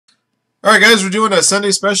All right, guys, we're doing a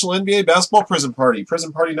Sunday special NBA basketball Prizm party.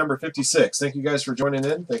 Prizm party number 56. Thank you guys for joining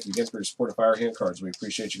in. Thank you again for your support of Fire Hand Cards. We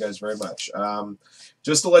appreciate you guys very much.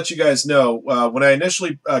 Just to let you guys know, when I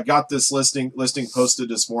initially got this listing posted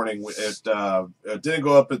this morning, it didn't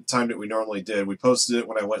go up at the time that we normally did. We posted it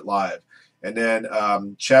when I went live. And then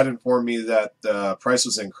Chad informed me that the price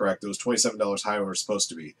was incorrect. It was $27 higher than it was supposed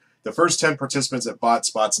to be. The first 10 participants that bought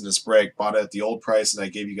spots in this break bought it at the old price, and I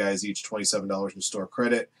gave you guys each $27 in store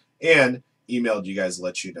credit and emailed you guys to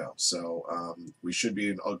let you know. So we should be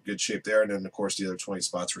in good shape there. And then, of course, the other 20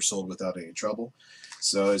 spots were sold without any trouble.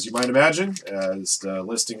 So as you might imagine, as the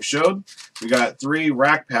listing showed, we got 3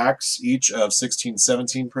 rack packs, each of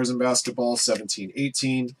 16-17 Prizm basketball,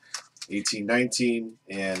 17-18, 18-19,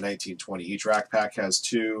 and 19-20. Each rack pack has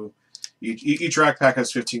each rack pack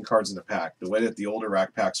has 15 cards in the pack. The way that the older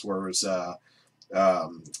rack packs were was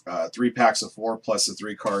 3 packs of 4 plus a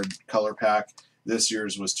 3-card color pack. This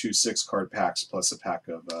year's was 2 6-card packs plus a pack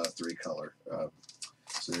of 3 color.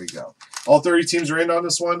 So there you go. All 30 teams are in on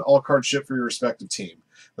this one. All cards shipped for your respective team.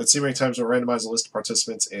 Let's see how many times we'll randomize the list of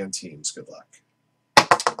participants and teams. Good luck.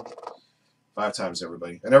 5 times,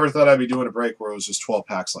 everybody. I never thought I'd be doing a break where it was just 12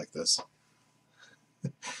 packs like this.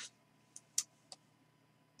 The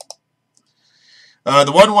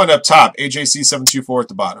 1-1 up top, AJC724 at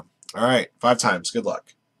the bottom. All right, 5 times. Good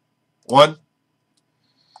luck. 1,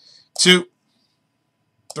 2,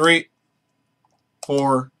 3,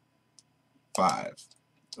 4, 5.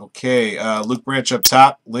 Okay, Luke Branch up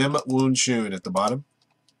top, Lim Woon Chun at the bottom.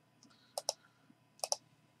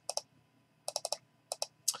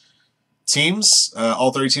 Teams,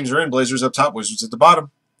 all 30 teams are in. Blazers up top, Wizards at the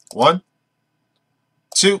bottom. 1,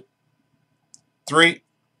 2, 3,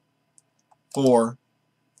 4,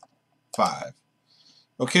 5.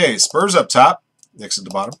 Okay, Spurs up top, Knicks at the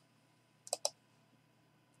bottom.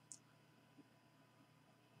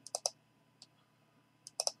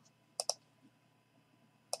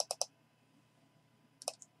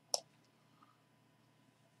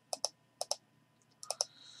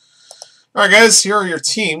 All right, guys, here are your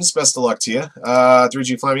teams. Best of luck to you.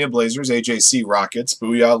 3G Flamia Blazers, AJC Rockets,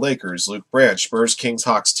 Booyah Lakers, Luke Branch, Spurs, Kings,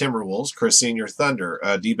 Hawks, Timberwolves, Chris Senior Thunder,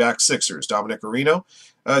 D-back Sixers, Dominic Areno,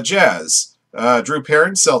 Jazz, Drew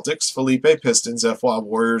Perrin, Celtics, Felipe Pistons, FY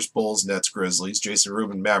Warriors, Bulls, Nets, Grizzlies, Jason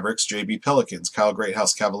Rubin Mavericks, JB Pelicans, Kyle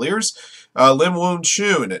Greathouse Cavaliers, Lim Woon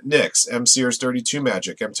Chun Knicks, M Sears 32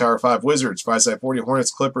 Magic, M Tower 5 Wizards, 5-Side-40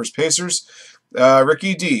 Hornets, Clippers, Pacers,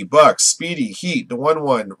 Ricky D, Bucks, Speedy, Heat, the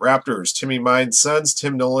 1-1, Raptors, Timmy Mine, Suns,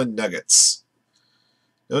 Tim Nolan, Nuggets.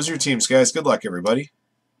 Those are your teams, guys. Good luck, everybody.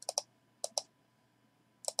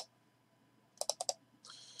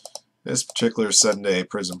 This particular Sunday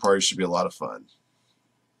Prizm party should be a lot of fun.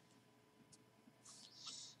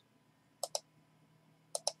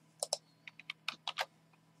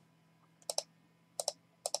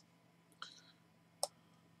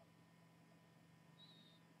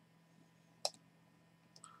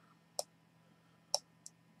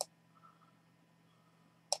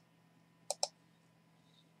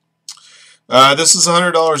 This is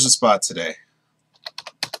 $100 a spot today.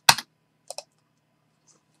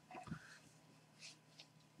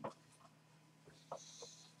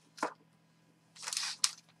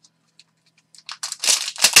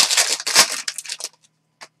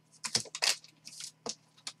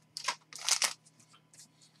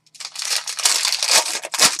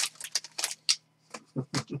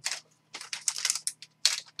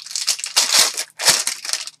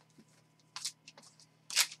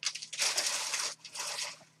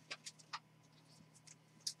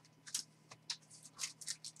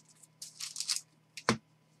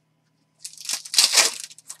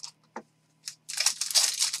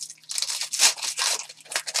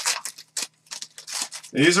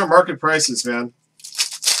 These are market prices, man.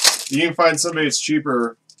 You can find somebody that's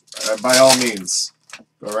cheaper, by all means.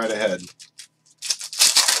 Go right ahead.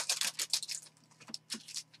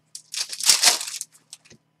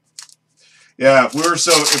 Yeah, if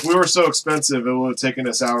we were so expensive, it would have taken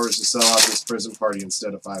us hours to sell out this Prizm party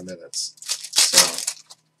instead of 5 minutes. So,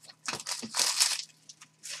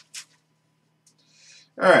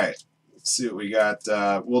 all right, let's see what we got.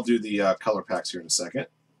 We'll do the color packs here in a second.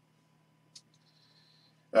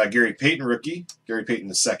 Gary Payton rookie. Gary Payton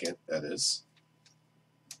II, that is.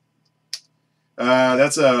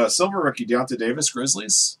 That's a silver rookie, Deonta Davis,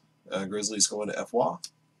 Grizzlies. Grizzlies going to FWA.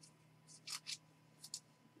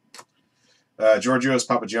 Georgios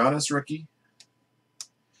Papagiannis rookie.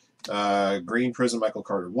 Green Prizm Michael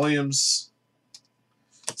Carter Williams.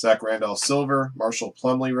 Zach Randolph silver. Marshall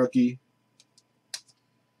Plumlee rookie.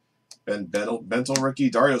 Ben Bentel rookie.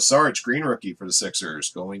 Dario Saric green rookie for the Sixers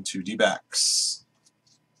going to D-backs.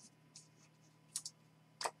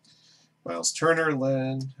 Miles Turner,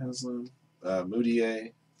 Len Haslam,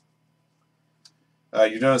 Moutier.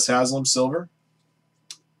 Udonis Haslam, silver.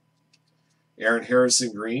 Aaron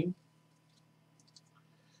Harrison, green.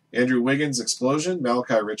 Andrew Wiggins, explosion.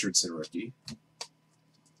 Malachi Richardson, rookie.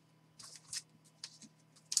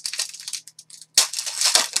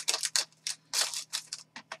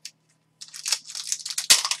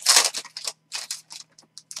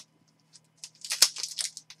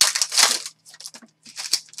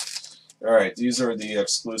 All right, these are the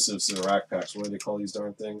exclusives to the rack packs. What do they call these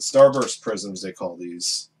darn things? Starburst Prisms, they call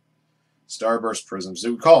these. Starburst Prisms.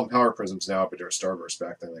 They would call them Power Prisms now, but they're Starburst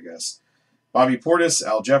back then, I guess. Bobby Portis,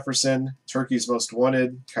 Al Jefferson, Turkey's Most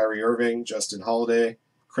Wanted, Kyrie Irving, Justin Holiday,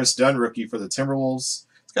 Chris Dunn, rookie for the Timberwolves.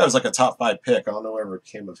 This guy was like a top 5 pick. I don't know whatever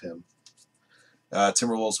came of him.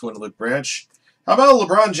 Timberwolves going to Luke Branch. How about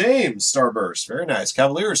LeBron James, Starburst? Very nice.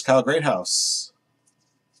 Cavaliers, Kyle Greathouse.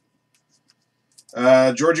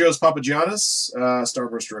 Georgios Papagiannis,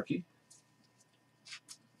 Starburst rookie.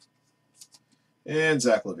 And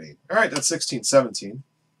Zach LaVine. All right, that's 16-17.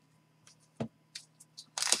 Let's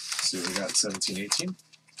see what we got in 17-18.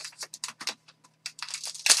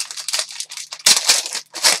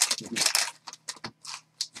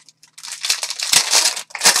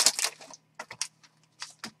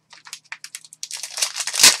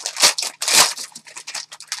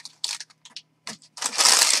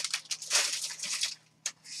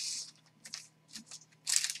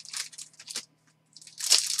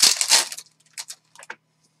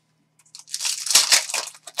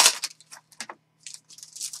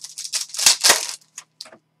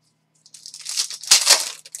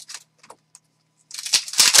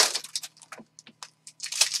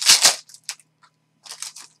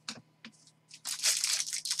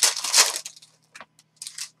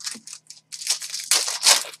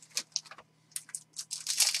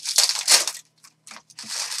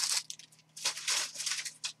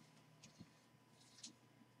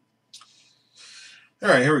 All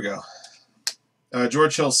right, here we go.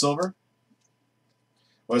 George Hill, silver.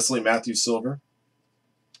 Wesley Matthews, silver.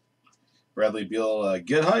 Bradley Beal,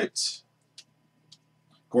 get hyped.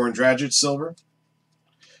 Goran Dragic, silver.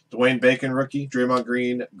 Dwayne Bacon, rookie. Draymond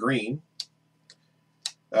Green, green.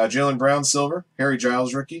 Jaylen Brown, silver. Harry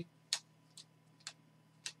Giles, rookie.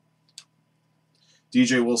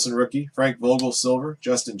 DJ Wilson, rookie. Frank Vogel, silver.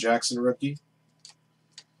 Justin Jackson, rookie.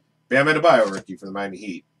 Bam Adebayo, rookie for the Miami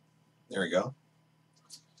Heat. There we go.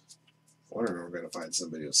 I wonder if we're going to find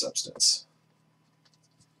somebody of substance.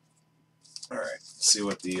 All right, let's see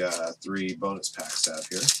what the 3 bonus packs have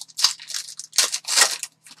here.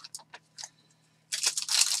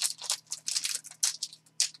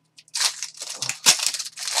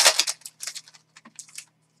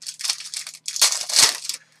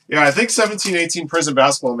 Yeah, I think 17-18 Prizm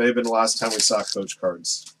basketball may have been the last time we saw coach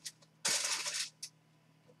cards.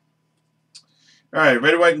 All right,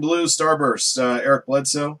 red, white, and blue, Starburst. Eric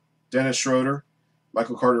Bledsoe. Dennis Schroeder,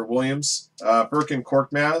 Michael Carter-Williams, Birkin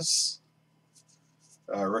Korkmaz,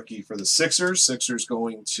 rookie for the Sixers. Sixers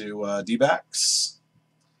going to D-backs.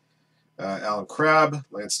 Alan Crabb,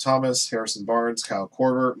 Lance Thomas, Harrison Barnes, Kyle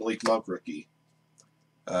Korver, Malik Monk, rookie.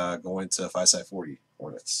 Going to 5-side-40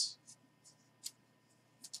 Hornets.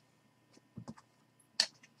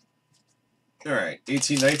 All right,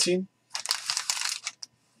 18-19.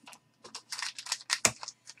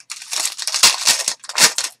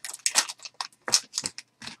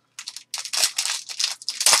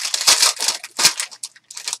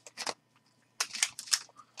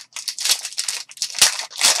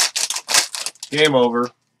 Game over.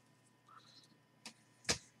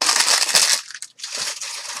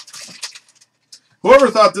 Whoever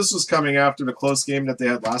thought this was coming after the close game that they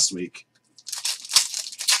had last week?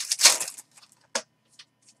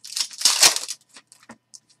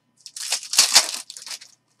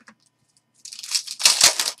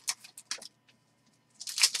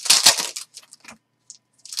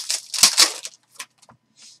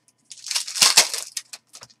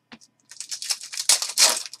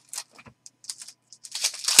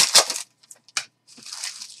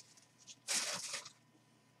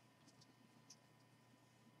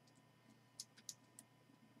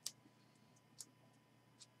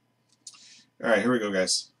 All right, here we go,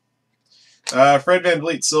 guys. Fred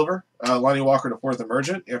VanVleet, silver. Lonnie Walker to 4th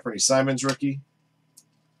Emergent. Anthony Simons, rookie.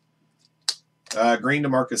 Green to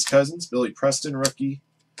Marcus Cousins. Billy Preston, rookie.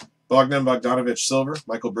 Bogdan Bogdanovic, silver.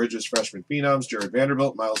 Michael Bridges, freshman phenoms. Jared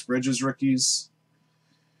Vanderbilt, Miles Bridges, rookies.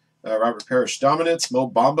 Robert Parrish, dominance. Mo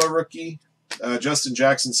Bamba, rookie. Justin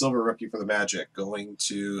Jackson, silver, rookie for the Magic. Going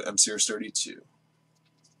to MCR's 32.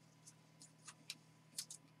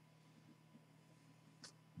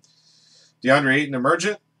 DeAndre Ayton,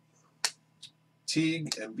 Emergent.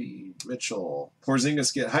 Teague, Embiid, Mitchell.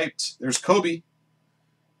 Porzingis get hyped. There's Kobe.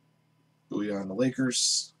 Booyah on the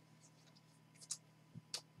Lakers.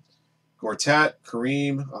 Gortat,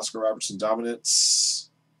 Kareem, Oscar Robertson dominance.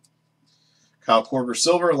 Kyle Korver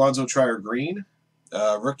silver, Alonzo Trier green.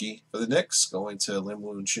 Rookie for the Knicks going to Lim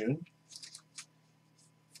Woon Chun.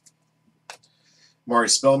 Mari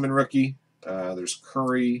Spellman rookie. There's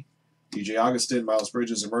Curry, DJ Augustin, Miles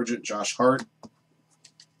Bridges emergent, Josh Hart.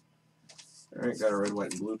 All right, got our red,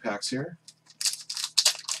 white, and blue packs here.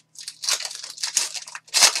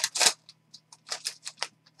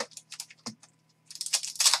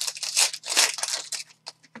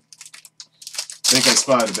 I think I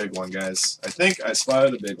spotted a big one, guys. I think I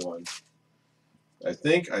spotted a big one. I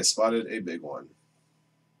think I spotted a big one.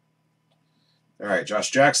 All right,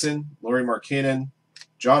 Josh Jackson, Lauri Markkanen,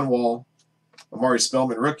 John Wall, Amari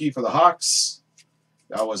Spellman rookie for the Hawks.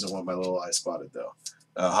 That wasn't what my little eye spotted, though.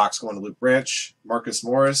 Hawks going to Luke Branch, Marcus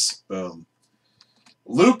Morris, boom.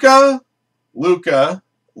 Luka.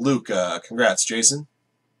 Congrats, Jason.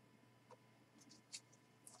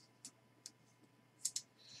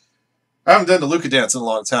 I haven't done the Luka dance in a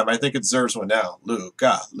long time. I think it deserves one now.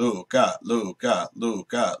 Luka.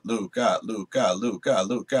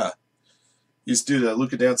 Used to do the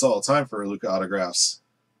Luka dance all the time for Luka autographs.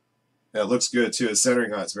 Yeah, it looks good, too. His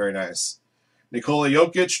centering on it's very nice. Nikola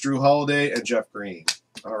Jokic, Drew Holiday, and Jeff Green.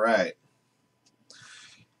 All right.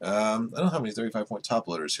 I don't have any 35-point top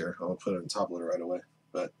loaders here. I'll put it in top loader right away,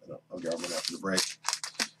 but I'll grab one after the break.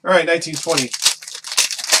 All right, 1920.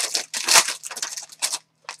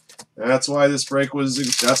 That's why this break came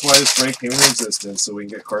into existence, so we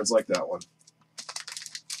can get cards like that one.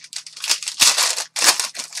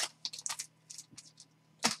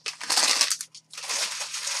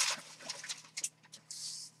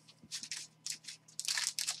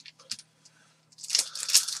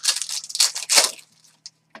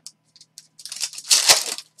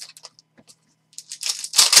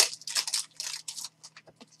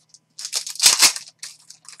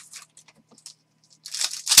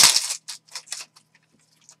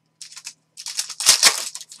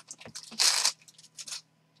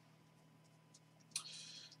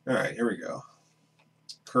 All right, here we go.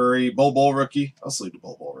 Curry, Bol rookie. I'll sleeve the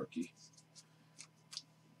Bol rookie.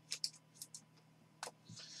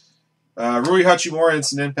 Rui Hachimura,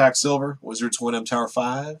 Instant Impact silver. Wizards 1M Tower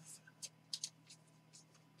 5.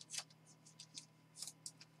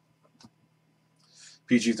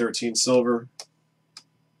 PG-13 silver.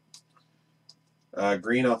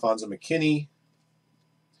 Green, Alfonso McKinney.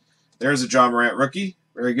 There's a John Morant rookie.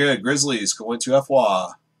 Very good. Grizzlies going to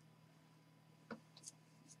FWA.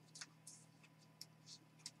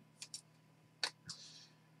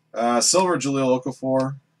 Silver, Jahlil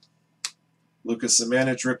Okafor. Lucas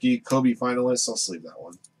Samanic rookie. Kobe finalist. I'll sleeve that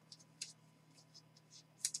one.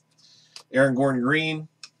 Aaron Gordon green.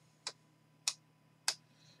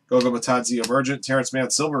 Goga Batadze emergent. Terrence Mann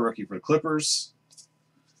silver rookie for the Clippers.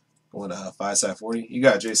 Going to 5-40. You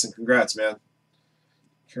got it, Jason. Congrats, man.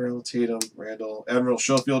 Carroll, Tatum, Randall. Admiral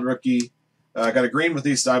Schofield rookie. Got a green with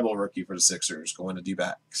East Eyeball rookie for the Sixers. Going to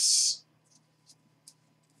D-backs.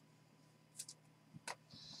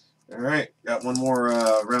 All right, got one more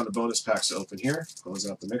round of bonus packs to open here. Close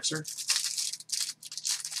out the mixer.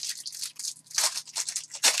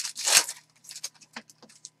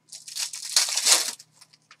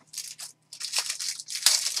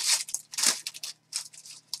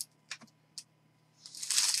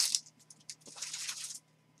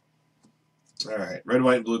 All right, red,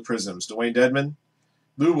 white, and blue Prisms. Dwayne Dedman,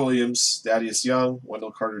 Lou Williams, Thaddeus Young,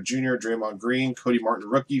 Wendell Carter Jr., Draymond Green, Cody Martin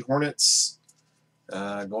rookie, Hornets.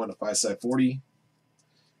 Going to 5-40.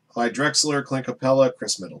 Clyde Drexler, Clint Capella,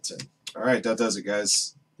 Chris Middleton. All right, that does it,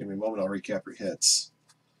 guys. Give me a moment. I'll recap your hits.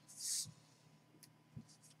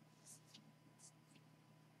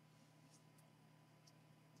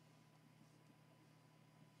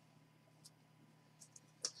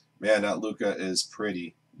 Man, that Luka is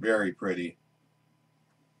pretty. Very pretty.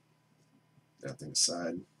 That thing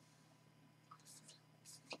aside.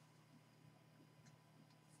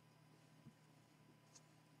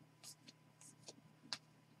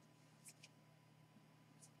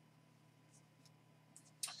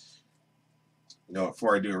 You know,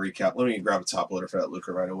 before I do a recap, let me grab a top loader for that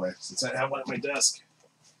Luka right away, since I have one at my desk.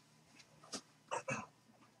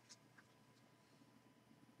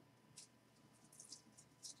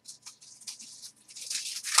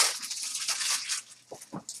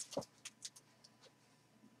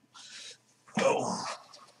 Oh.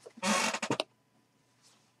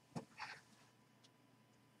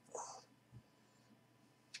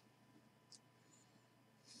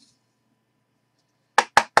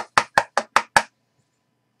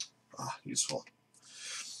 Useful.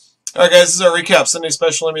 All right, guys, this is our recap. Sunday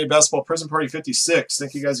Special NBA Basketball Prizm Party 56.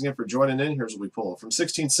 Thank you guys again for joining in. Here's what we pull. From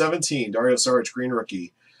 16-17, Dario Saric, green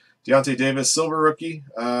rookie. Deontay Davis, silver rookie.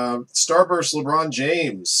 Starburst, LeBron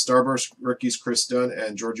James. Starburst rookies, Chris Dunn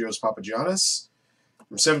and Georgios Papagiannis.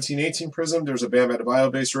 From 17-18 Prizm, there's a Bam Adebayo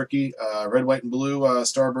base rookie. Red, white, and blue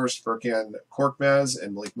Starburst, Furkan Korkmaz,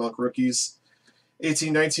 and Malik Monk rookies.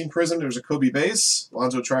 18-19 Prizm, there's a Kobe base.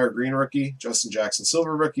 Lonzo Trier, green rookie. Justin Jackson,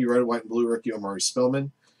 silver rookie. Red, white, and blue rookie, Omari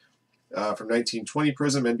Spellman. From 19-20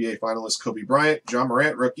 Prizm, NBA finalist Kobe Bryant. John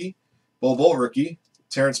Morant, rookie. Bol Bol, rookie.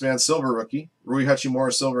 Terrence Mann, silver rookie. Rui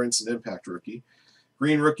Hachimura, silver instant impact rookie.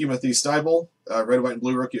 Green rookie, Matisse Thybulle. Red, white, and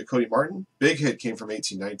blue rookie, Cody Martin. Big hit came from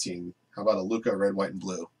 18-19. How about a Luka, red, white, and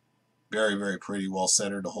blue? Very, very pretty,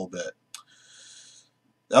 well-centered, the whole bit.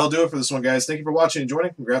 That'll do it for this one, guys. Thank you for watching and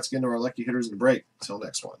joining. Congrats again to our lucky hitters in the break. Until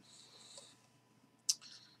next one.